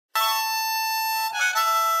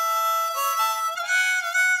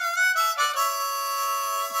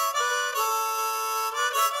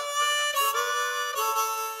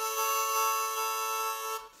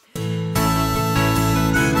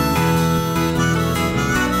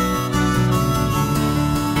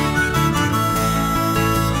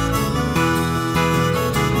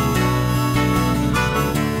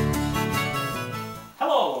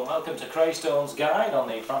Greystone's guide on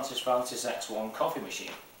the FrancisFrancis X1 coffee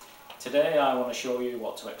machine. Today I want to show you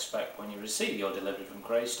what to expect when you receive your delivery from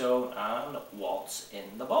Greystone and what's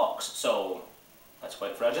in the box. So let's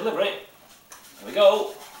wait for our delivery. Here we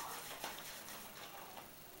go.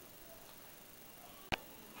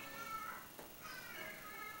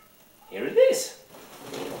 Here it is.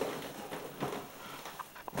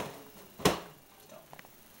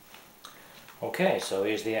 Okay, so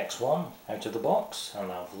here's the X1 out of the box,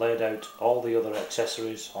 and I've laid out all the other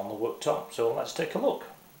accessories on the worktop, so let's take a look.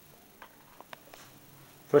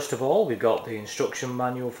 First of all, we've got the instruction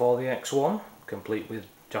manual for the X1, complete with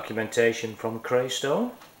documentation from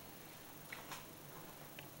Greystone,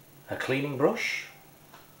 a cleaning brush,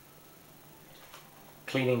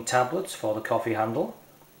 cleaning tablets for the coffee handle,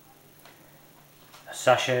 a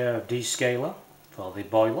sachet of descaler for the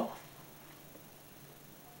boiler,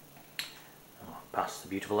 past the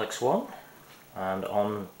beautiful X1 and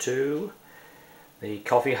on to the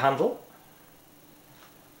coffee handle,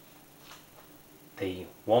 the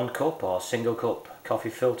 1 cup or single cup coffee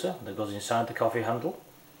filter that goes inside the coffee handle,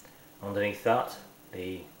 underneath that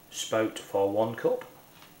the spout for 1 cup,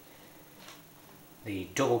 the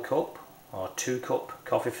double cup or 2 cup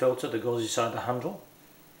coffee filter that goes inside the handle,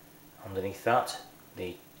 underneath that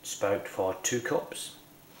the spout for 2 cups,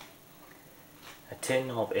 a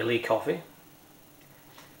tin of illy coffee,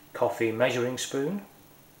 coffee measuring spoon,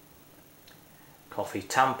 coffee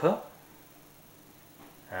tamper,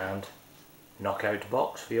 and knockout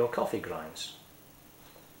box for your coffee grinds.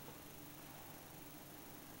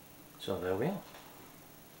 So there we are.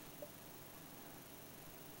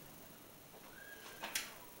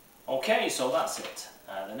 Okay, so that's it.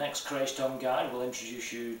 The next Greystone guide will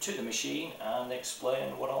introduce you to the machine and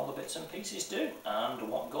explain what all the bits and pieces do and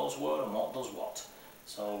what goes where and what does what.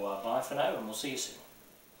 So bye for now, and we'll see you soon.